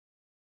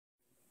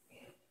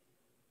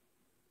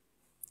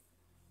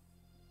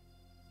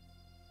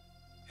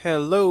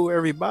Hello,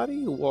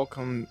 everybody.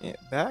 Welcome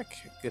back.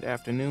 Good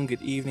afternoon,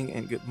 good evening,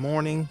 and good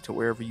morning to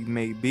wherever you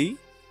may be.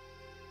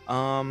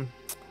 Um,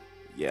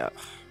 yeah,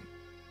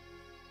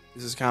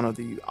 this is kind of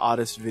the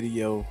oddest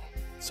video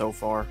so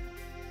far,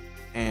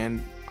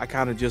 and I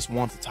kind of just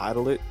want to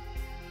title it,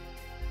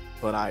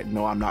 but I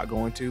know I'm not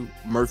going to.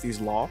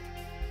 Murphy's Law,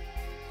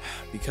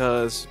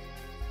 because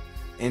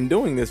in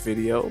doing this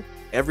video,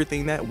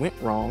 everything that went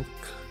wrong,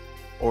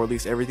 or at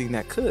least everything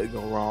that could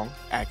go wrong,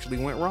 actually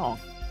went wrong.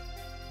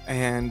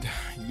 And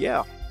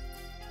yeah,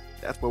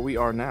 that's where we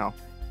are now.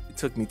 It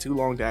took me too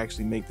long to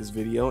actually make this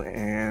video,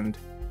 and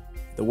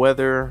the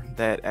weather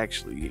that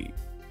actually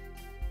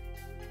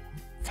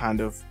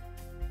kind of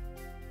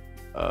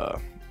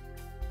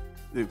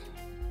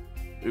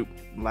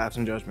lapse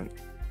in judgment.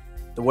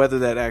 The weather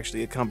that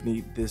actually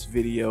accompanied this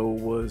video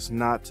was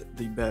not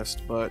the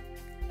best, but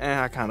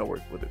I kind of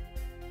worked with it.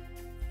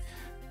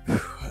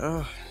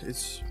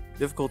 It's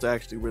difficult to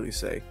actually really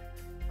say.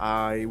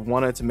 I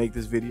wanted to make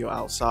this video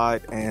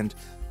outside and,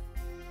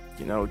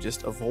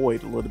 just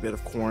avoid a little bit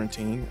of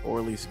quarantine, or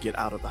at least get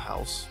out of the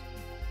house.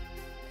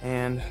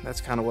 And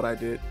that's kind of what I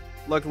did.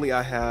 Luckily,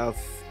 I have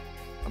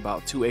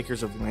about 2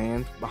 acres of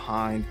land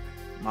behind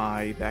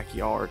my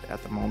backyard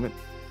at the moment,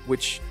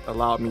 which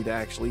allowed me to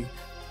actually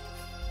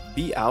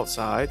be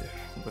outside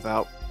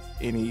without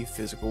any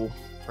physical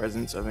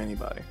presence of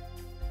anybody.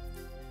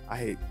 I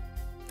hate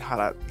how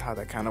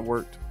that kind of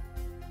worked,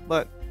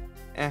 but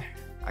I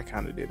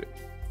kind of did it.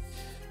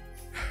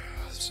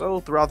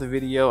 So throughout the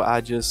video,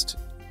 I just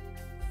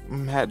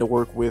had to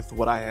work with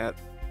what I had.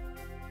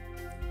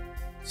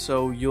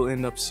 So you'll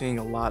end up seeing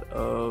a lot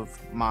of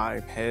my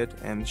head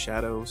and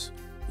shadows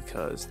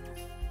because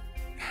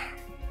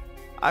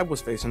I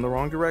was facing the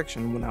wrong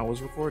direction when I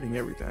was recording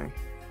everything.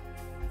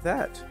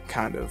 That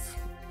kind of,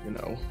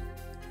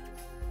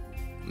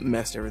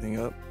 messed everything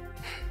up.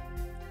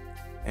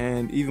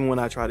 And even when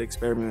I try to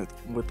experiment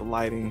with the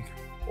lighting,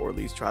 or at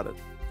least try to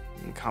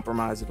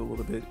compromise it a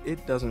little bit,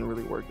 it doesn't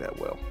really work that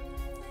well.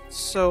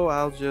 So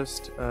I'll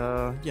just,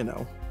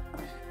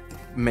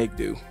 make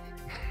do.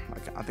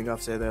 I think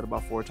I've said that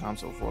about 4 times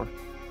so far.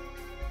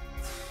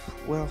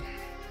 Well,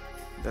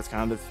 that's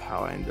kind of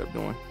how I ended up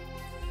doing.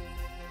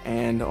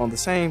 And on the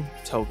same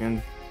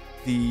token,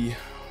 the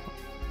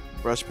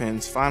brush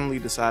pens finally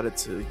decided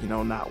to,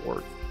 not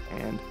work.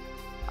 And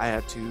I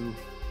had to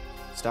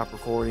stop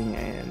recording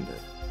and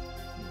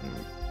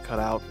cut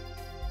out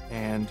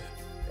and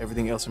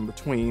everything else in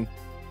between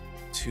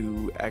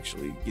to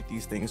actually get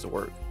these things to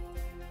work.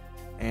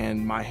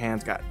 And my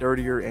hands got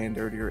dirtier and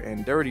dirtier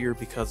and dirtier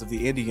because of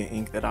the Indian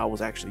ink that I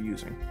was actually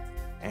using.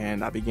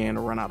 And I began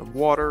to run out of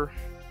water.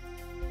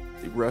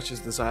 The brushes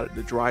decided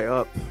to dry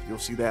up. You'll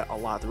see that a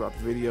lot throughout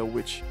the video,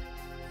 which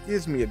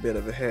gives me a bit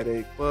of a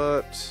headache,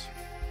 but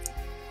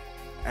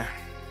I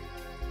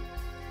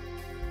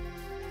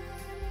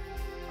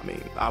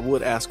mean, I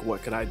would ask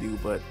what could I do,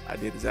 but I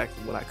did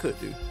exactly what I could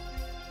do.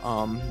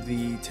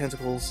 The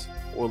tentacles,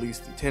 or at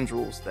least the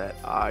tendrils that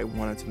I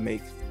wanted to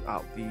make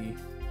throughout the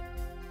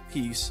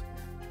piece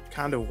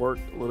kind of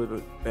worked a little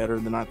bit better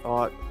than I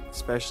thought,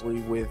 especially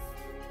with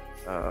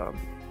the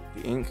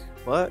ink,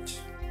 but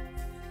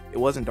it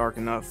wasn't dark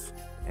enough,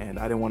 and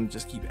I didn't want to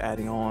just keep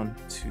adding on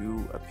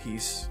to a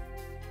piece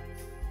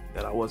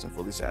that I wasn't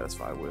fully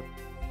satisfied with.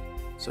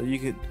 So you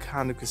could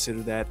kind of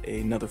consider that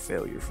another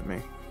failure for me.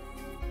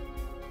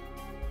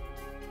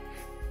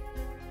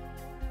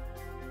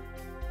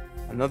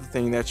 Another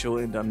thing that you'll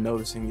end up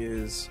noticing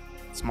is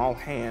small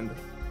hand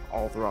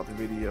all throughout the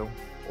video,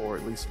 or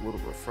at least a little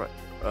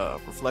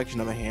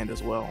reflection of a hand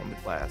as well on the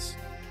glass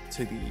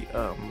to the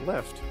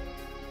left.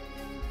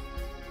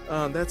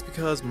 That's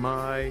because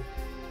my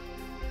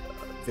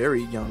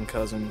very young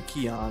cousin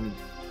Keon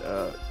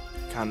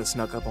kind of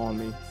snuck up on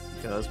me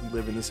because we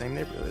live in the same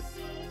neighborhood,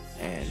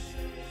 and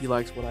he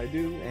likes what I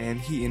do, and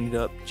he ended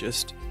up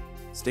just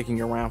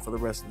sticking around for the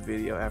rest of the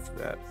video after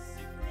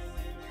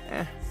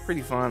that.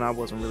 Pretty fun. I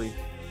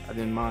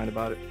didn't mind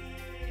about it,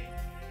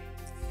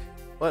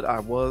 but I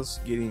was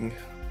getting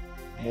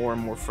more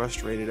and more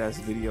frustrated as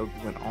the video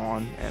went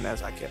on and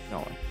as I kept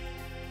going.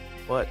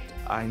 But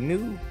I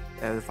knew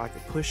that if I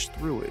could push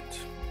through it,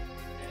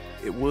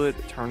 it would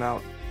turn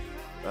out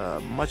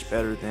much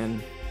better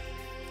than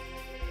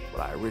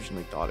what I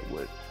originally thought it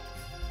would.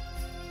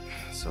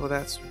 So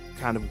that's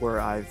kind of where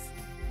I've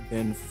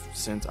been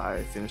since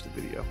I finished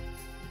the video.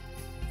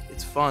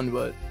 It's fun,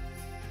 but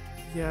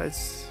yeah,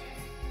 it's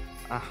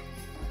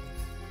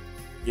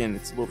again,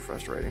 it's a little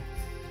frustrating.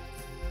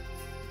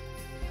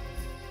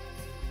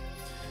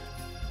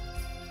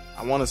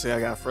 I want to say I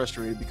got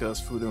frustrated because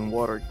food and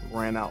water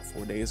ran out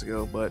 4 days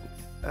ago, but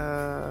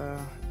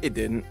it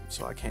didn't,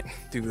 so I can't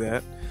do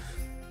that.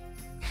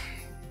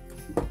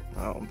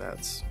 Oh,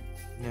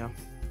 yeah.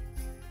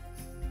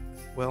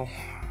 Well,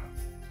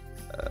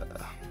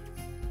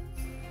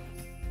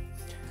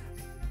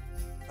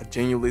 I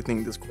genuinely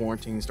think this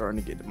quarantine is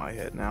starting to get to my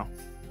head now.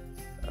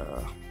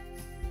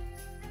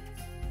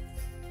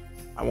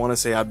 I want to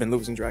say I've been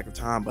losing track of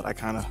time, but I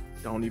kind of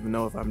don't even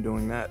know if I'm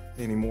doing that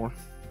anymore.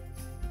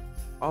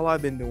 All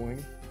I've been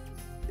doing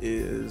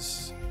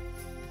is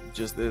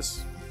just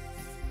this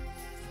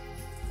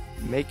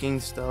making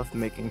stuff,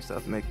 and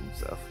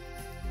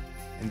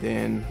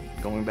then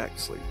going back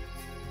to sleep,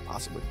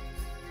 possibly.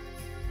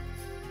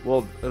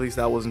 Well, at least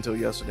that was until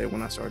yesterday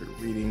when I started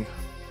reading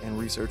and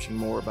researching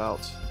more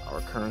about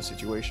our current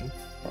situation.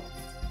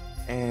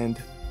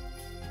 And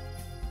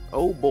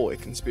oh boy,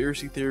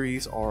 conspiracy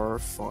theories are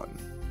fun.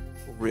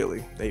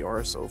 Really, they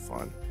are so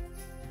fun.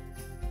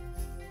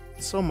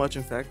 So much,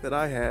 in fact, that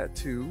I had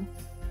to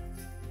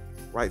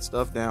write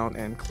stuff down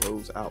and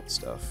close out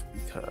stuff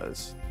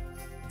because,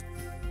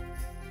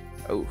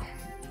 oh,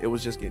 it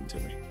was just getting to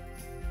me.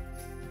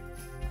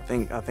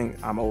 I think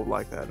I'm old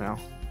like that now.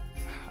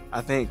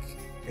 I think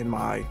in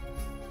my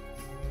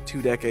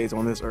 2 decades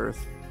on this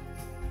earth,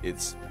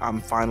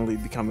 I'm finally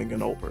becoming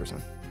an old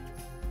person.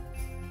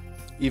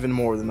 Even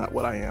more than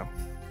what I am.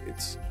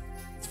 It's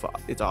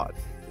odd.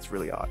 It's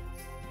really odd.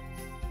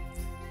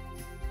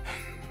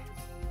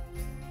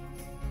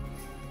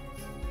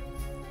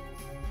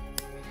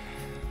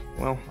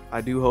 Well, I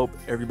do hope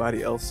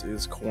everybody else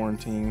is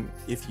quarantined,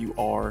 if you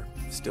are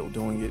still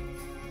doing it,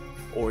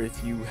 or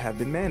if you have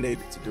been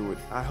mandated to do it.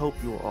 I hope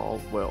you are all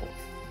well,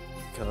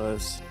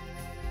 because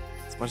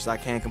as much as I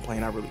can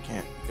complain, I really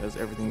can't, because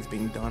everything's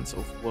being done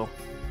so well.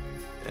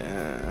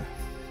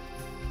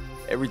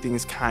 Everything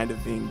is kind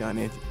of being done.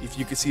 If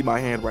you can see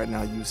my hand right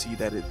now, you see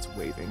that it's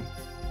waving,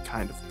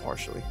 kind of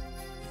partially.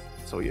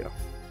 So yeah.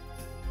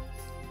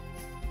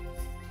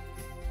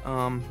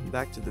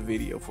 Back to the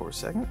video for a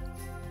second.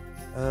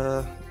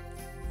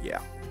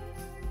 Yeah.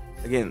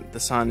 Again, the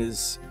sun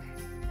is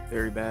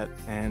very bad,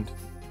 and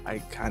I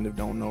kind of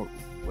don't know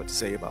what to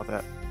say about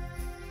that.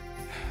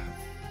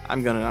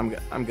 I'm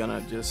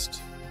gonna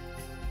just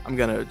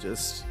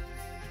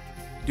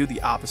do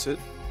the opposite.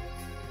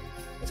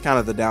 It's kind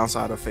of the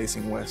downside of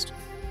facing west.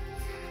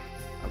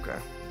 Okay.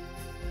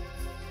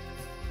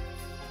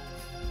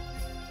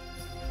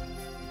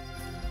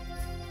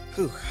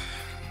 Whew.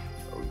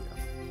 Oh yeah.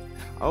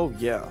 Oh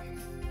yeah.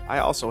 I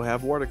also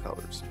have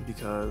watercolors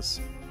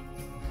because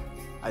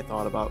I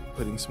thought about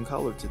putting some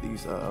color to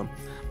these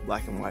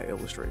black and white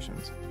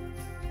illustrations.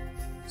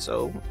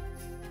 So,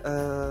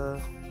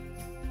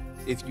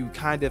 if you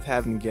kind of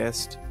haven't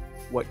guessed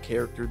what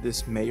character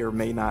this may or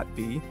may not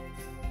be,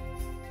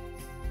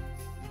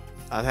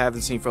 I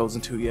haven't seen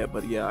Frozen 2 yet,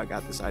 but yeah, I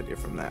got this idea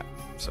from that.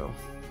 So,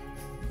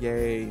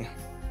 yay!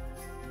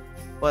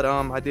 But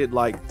I did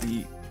like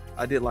the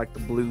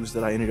blues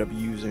that I ended up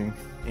using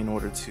in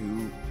order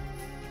to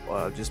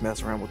just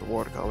mess around with the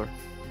watercolor.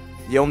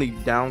 The only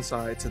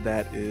downside to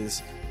that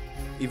is,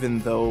 even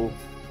though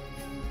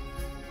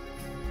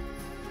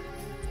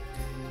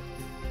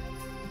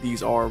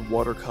these are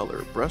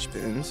watercolor brush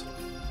pens,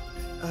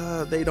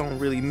 they don't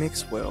really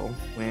mix well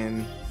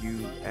when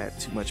you add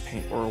too much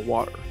paint or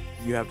water.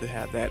 You have to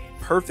have that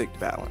perfect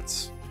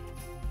balance,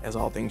 as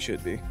all things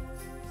should be,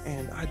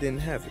 and I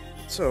didn't have it,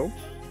 so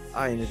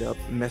I ended up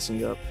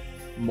messing up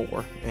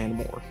more and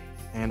more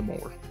and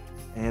more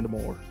and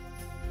more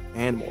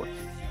and more.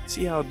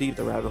 See how deep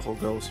the rabbit hole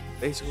goes,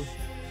 basically.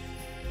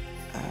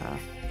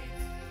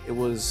 It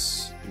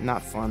was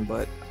not fun,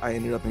 but I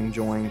ended up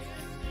enjoying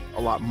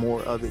a lot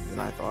more of it than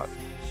I thought.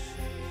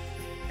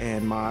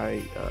 And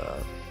my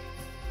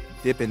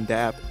dip and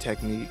dab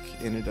technique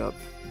ended up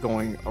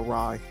going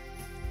awry.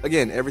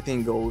 Again,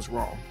 everything goes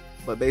wrong,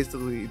 but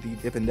basically the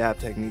dip and dab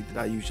technique that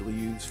I usually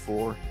use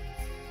for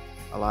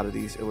a lot of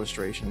these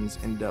illustrations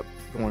ended up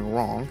going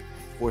wrong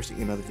towards the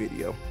end of the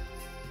video.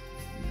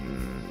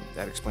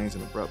 That explains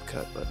an abrupt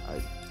cut, but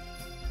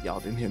y'all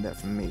didn't hear that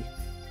from me.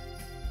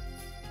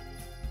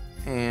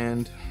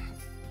 And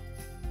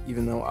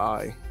even though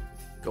I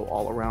go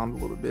all around a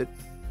little bit,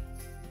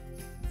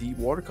 the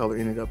watercolor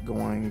ended up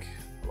going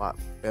a lot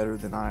better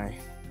than I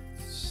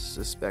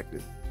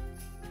suspected.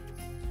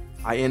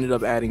 I ended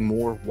up adding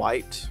more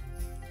white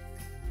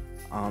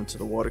to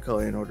the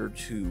watercolor in order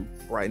to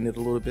brighten it a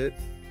little bit,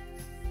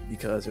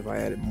 because if I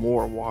added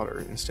more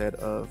water instead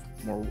of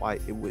more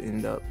white, it would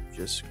end up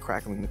just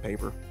crackling the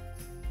paper.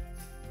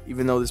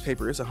 Even though this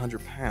paper is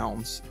 100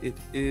 pounds, it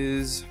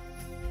is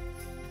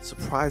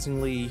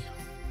surprisingly,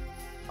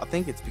 I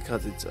think it's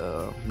because it's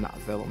not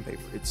vellum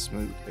paper, it's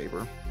smooth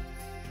paper.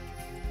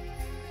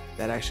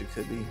 That actually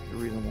could be the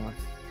reason why,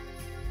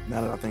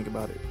 now that I think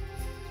about it.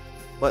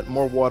 But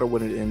more water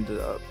would have ended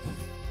up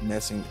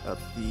messing up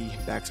the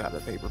backside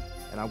of the paper,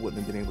 and I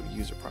wouldn't have been able to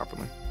use it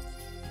properly.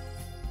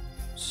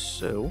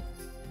 So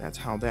that's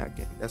how that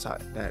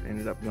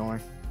ended up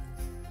going.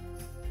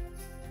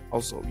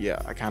 Also,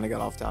 yeah, I kind of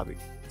got off topic.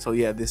 So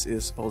yeah, this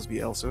is supposed to be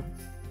Elsa.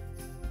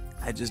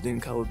 I just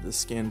didn't color the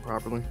skin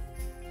properly,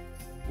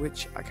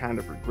 which I kind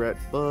of regret,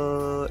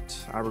 but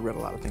I regret a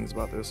lot of things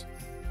about this.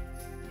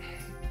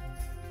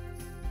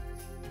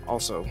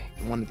 Also,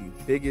 one of the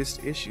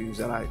biggest issues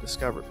that I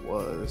discovered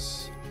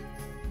was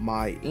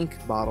my ink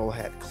bottle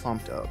had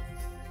clumped up.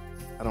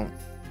 I don't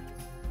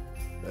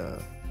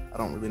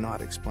really know how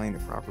to explain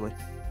it properly,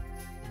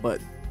 but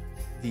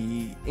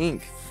the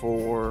ink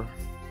for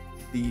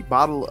the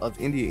bottle of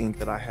India ink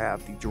that I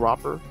have, the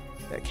dropper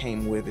that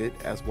came with it,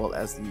 as well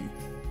as the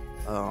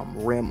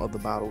rim of the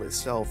bottle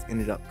itself,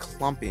 ended up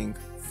clumping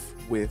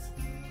with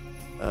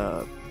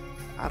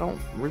I don't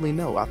really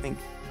know.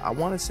 I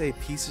want to say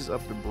pieces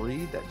of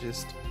debris that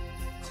just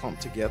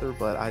clumped together,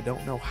 but I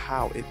don't know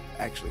how it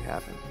actually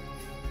happened.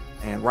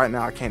 And right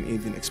now I can't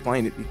even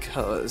explain it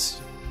because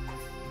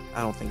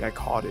I don't think I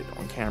caught it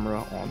on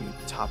camera. On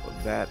top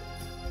of that,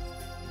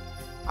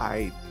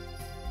 I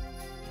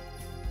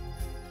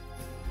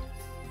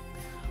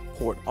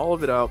poured all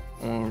of it out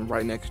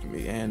right next to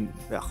me, and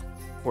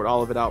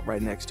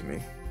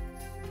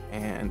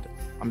and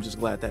I'm just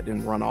glad that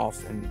didn't run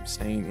off and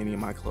stain any of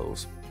my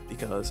clothes,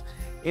 because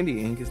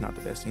Indie ink is not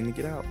the best thing to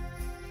get out.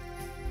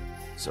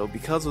 So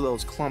because of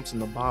those clumps in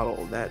the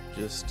bottle, that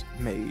just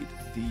made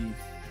the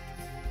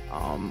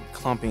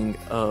clumping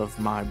of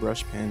my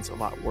brush pens a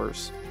lot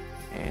worse,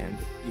 and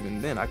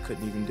even then I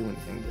couldn't even do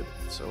anything with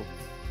it, so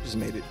it just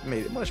made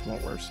it much more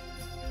worse.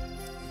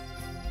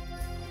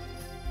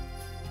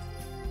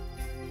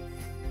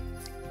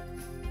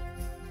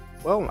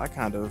 Well, I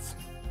kind of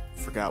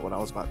forgot what I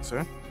was about to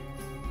say.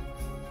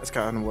 That's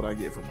kind of what I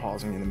get for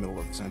pausing in the middle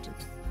of a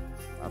sentence,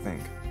 I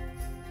think.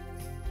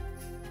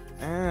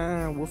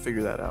 And we'll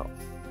figure that out.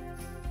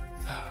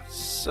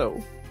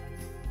 So,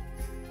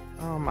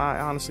 I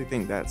honestly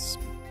think that's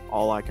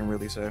all I can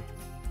really say.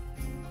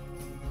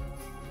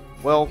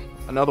 Well,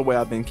 another way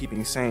I've been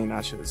keeping sane,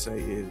 I should say,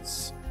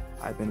 is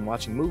I've been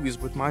watching movies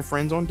with my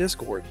friends on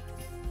Discord,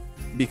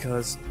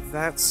 because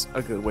that's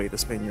a good way to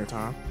spend your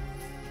time.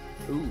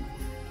 Ooh,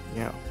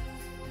 yeah.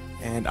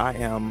 And I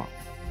am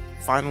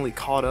finally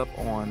caught up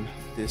on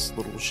this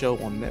little show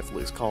on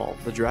Netflix called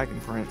The Dragon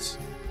Prince,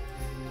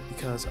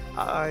 because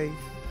I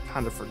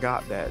kind of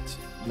forgot that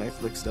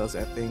Netflix does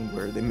that thing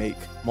where they make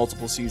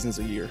multiple seasons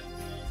a year.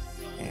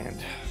 And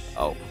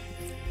oh,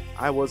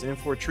 I was in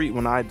for a treat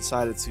when I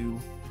decided to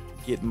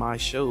get my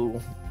show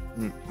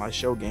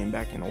game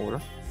back in order.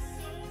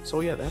 So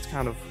yeah, that's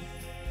kind of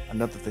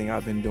another thing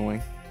I've been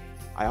doing.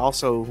 I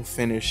also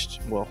finished,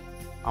 well,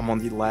 I'm on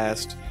the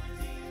last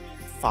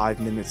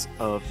 5 minutes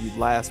of the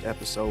last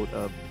episode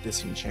of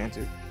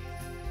Disenchanted,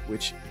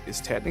 which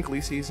is technically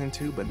season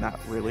 2, but not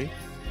really,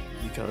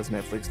 because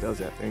Netflix does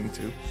that thing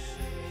too.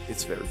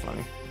 It's very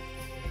funny.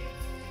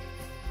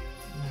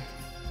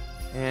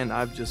 And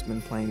I've just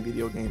been playing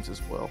video games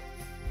as well.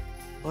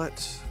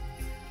 But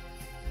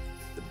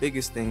the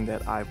biggest thing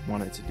that I've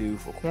wanted to do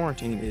for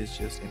quarantine is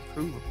just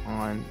improve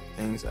upon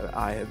things that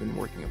I have been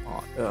working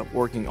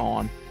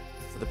on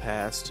for the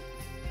past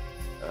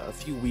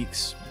few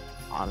weeks,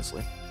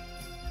 honestly.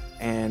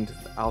 And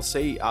I'll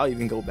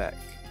even go back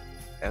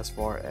as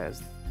far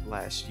as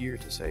last year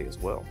to say as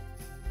well.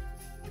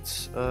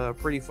 It's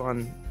pretty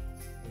fun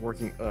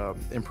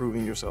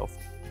improving yourself.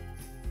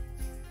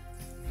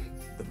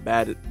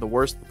 The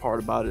worst part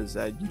about it is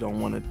that you don't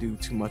want to do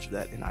too much of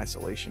that in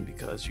isolation,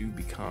 because you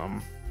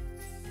become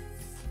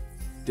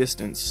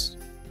distanced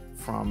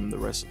from the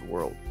rest of the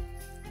world.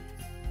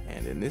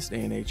 And in this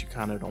day and age, you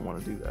kind of don't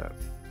want to do that.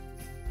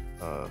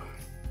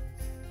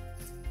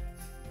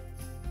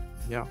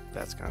 Yeah,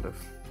 that's kind of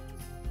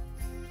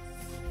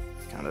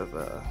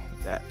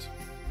that.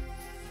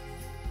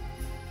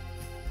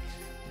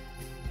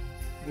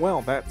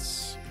 Well,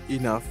 that's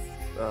enough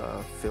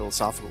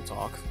philosophical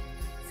talk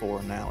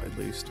for now, at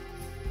least.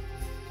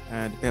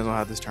 And it depends on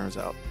how this turns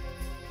out.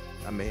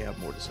 I may have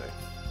more to say.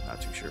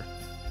 Not too sure.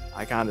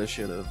 I kind of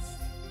should have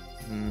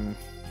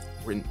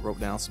wrote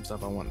down some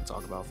stuff I wanted to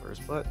talk about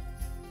first, but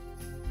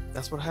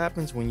that's what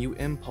happens when you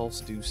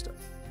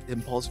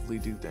impulsively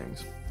do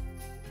things.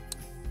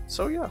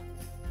 So yeah,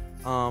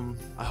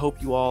 I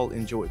hope you all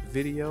enjoyed the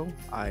video.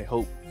 I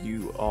hope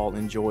you all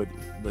enjoyed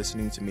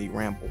listening to me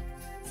ramble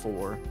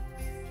for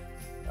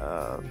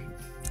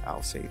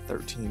I'll say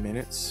 13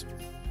 minutes,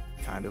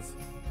 kind of.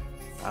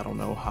 I don't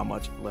know how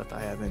much left I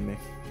have in me,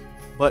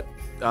 but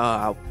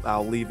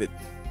I'll leave it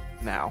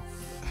now.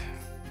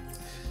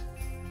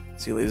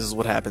 See, this is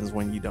what happens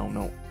when you don't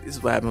know. This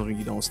is what happens when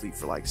you don't sleep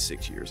for like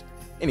 6 years.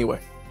 Anyway,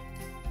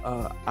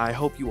 I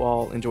hope you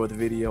all enjoyed the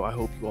video. I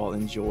hope you all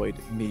enjoyed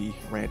me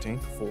ranting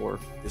for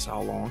this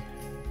how long,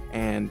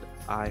 and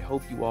I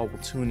hope you all will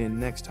tune in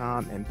next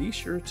time, and be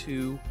sure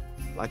to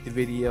like the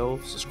video,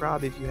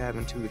 subscribe if you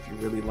haven't to, if you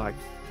really like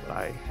what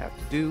I have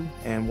to do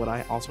and what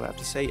I also have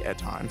to say at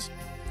times,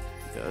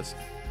 because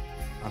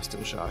I'm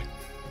still shy.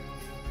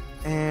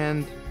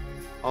 And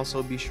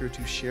also be sure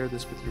to share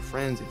this with your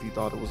friends if you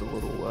thought it was a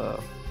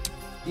little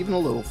even a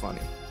little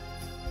funny.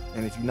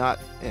 And if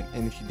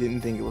if you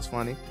didn't think it was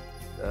funny,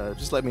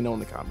 just let me know in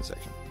the comment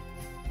section.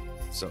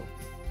 So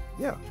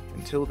yeah,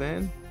 until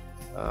then,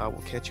 I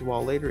will catch you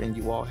all later, and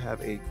you all have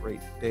a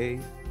great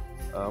day,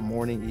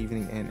 morning,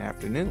 evening, and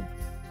afternoon.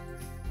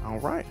 All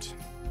right,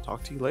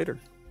 talk to you later.